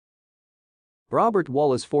Robert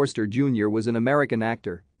Wallace Forster Jr. was an American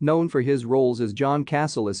actor, known for his roles as John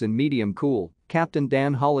Cassellis in Medium Cool, Captain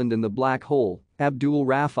Dan Holland in The Black Hole, Abdul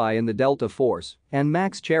Rafai in The Delta Force, and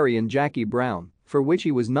Max Cherry in Jackie Brown, for which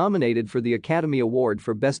he was nominated for the Academy Award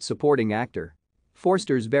for Best Supporting Actor.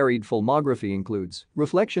 Forster's varied filmography includes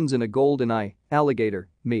Reflections in a Golden Eye, Alligator,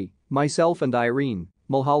 Me, Myself and Irene,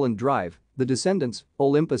 Mulholland Drive, The Descendants,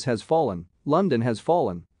 Olympus Has Fallen, London Has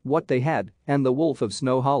Fallen, What They Had, and The Wolf of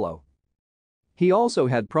Snow Hollow. He also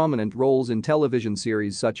had prominent roles in television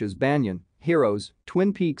series such as Banyan, Heroes,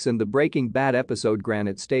 Twin Peaks and the Breaking Bad episode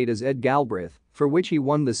Granite State as Ed Galbraith, for which he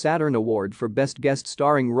won the Saturn Award for Best Guest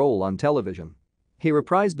Starring Role on Television. He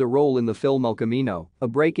reprised the role in the film El Camino, a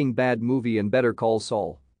Breaking Bad movie and Better Call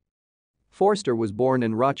Saul. Forster was born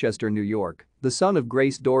in Rochester, New York, the son of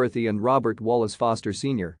Grace Dorothy and Robert Wallace Foster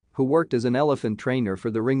Sr., who worked as an elephant trainer for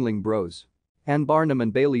the Ringling Bros. And Barnum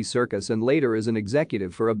and Bailey Circus and later as an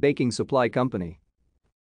executive for a baking supply company.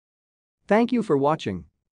 Thank you for watching.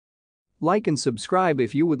 Like and subscribe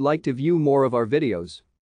if you would like to view more of our videos.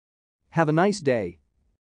 Have a nice day.